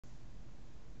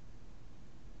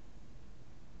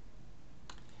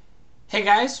Hey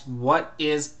guys, what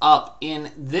is up? In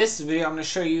this video, I'm going to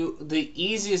show you the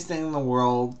easiest thing in the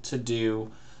world to do,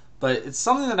 but it's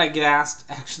something that I get asked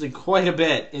actually quite a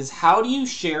bit, is how do you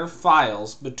share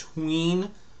files between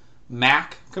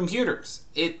Mac computers?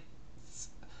 It's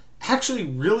actually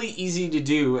really easy to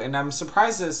do, and I'm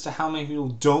surprised as to how many people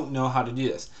don't know how to do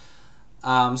this.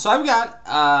 So I've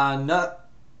got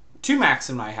two Macs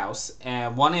in my house,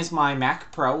 and one is my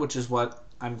Mac Pro, which is what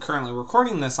I'm currently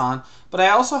recording this on, but I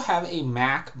also have a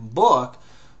MacBook,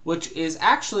 which is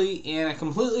actually in a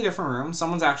completely different room.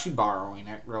 Someone's actually borrowing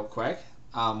it real quick,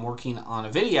 working on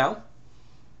a video,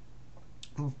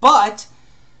 but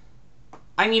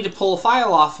I need to pull a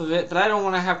file off of it, but I don't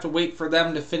want to have to wait for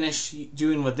them to finish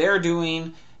doing what they're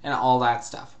doing and all that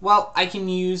stuff. Well, I can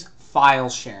use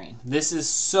file sharing. This is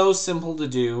so simple to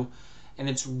do, and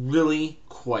it's really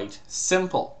quite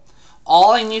simple.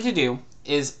 All I need to do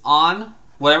is on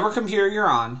whatever computer you're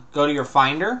on, go to your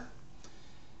Finder,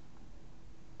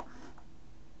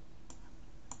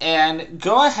 and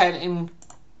go ahead and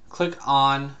click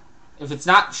on, if it's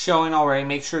not showing already,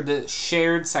 make sure the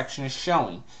shared section is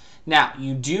showing. Now,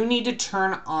 you do need to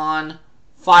turn on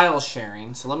file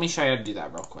sharing, so let me show you how to do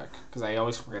that real quick, because I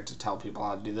always forget to tell people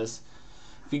how to do this.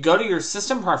 If you go to your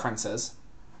System Preferences,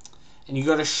 and you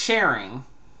go to Sharing,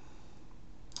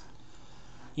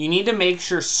 you need to make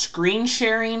sure Screen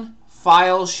Sharing,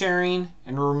 File Sharing,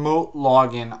 and Remote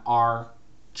Login are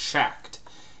checked.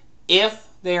 If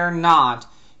they are not,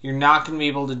 you're not going to be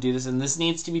able to do this, and this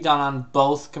needs to be done on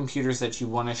both computers that you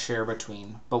want to share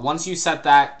between. But once you set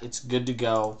that, it's good to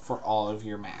go for all of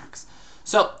your Macs.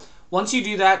 So once you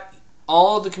do that,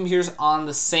 all of the computers on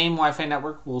the same Wi-Fi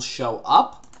network will show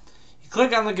up. You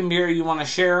click on the computer you want to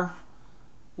share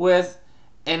with,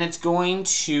 and it's going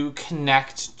to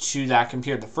connect to that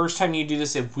computer. The first time you do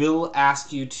this, it will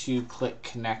ask you to click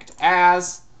Connect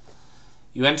As.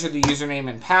 You enter the username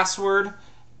and password,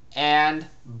 and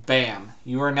bam,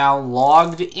 you are now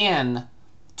logged in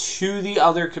to the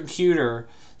other computer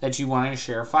that you want to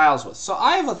share files with. So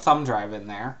I have a thumb drive in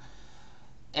there,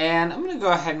 and I'm going to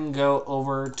go ahead and go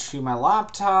over to my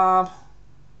laptop,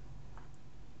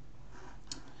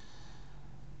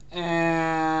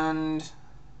 and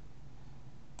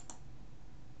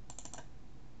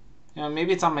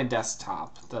maybe it's on my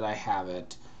desktop that I have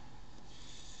it.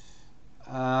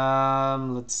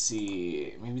 Let's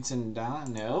see. Maybe it's in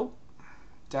no.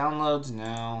 Downloads,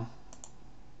 no.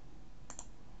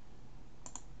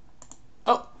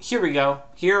 Oh, here we go.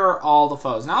 Here are all the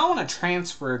photos. Now I want to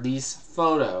transfer these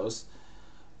photos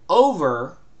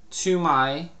over to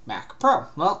my Mac Pro.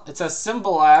 Well, it's as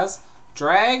simple as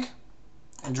drag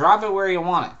and drop it where you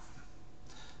want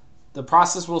it. The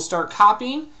process will start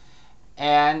copying,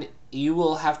 and you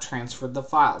will have transferred the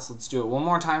files. Let's do it one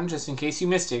more time just in case you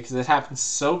missed it, because it happens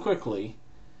so quickly.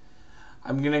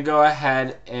 I'm going to go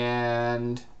ahead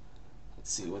and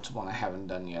let's see which one I haven't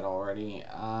done yet already.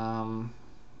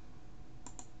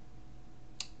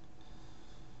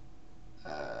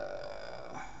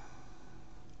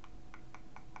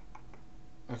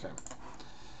 Okay.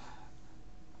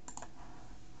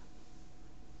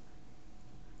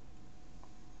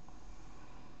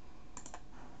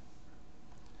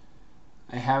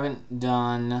 I haven't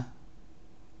done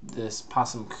this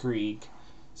Possum Creek,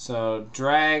 so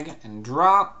drag and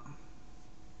drop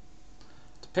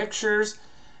to pictures,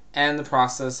 and the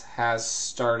process has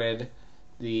started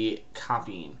the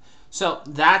copying. So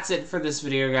that's it for this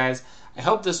video, guys. I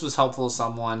hope this was helpful to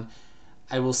someone.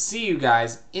 I will see you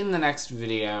guys in the next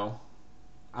video.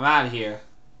 I'm out of here.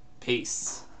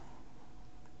 Peace.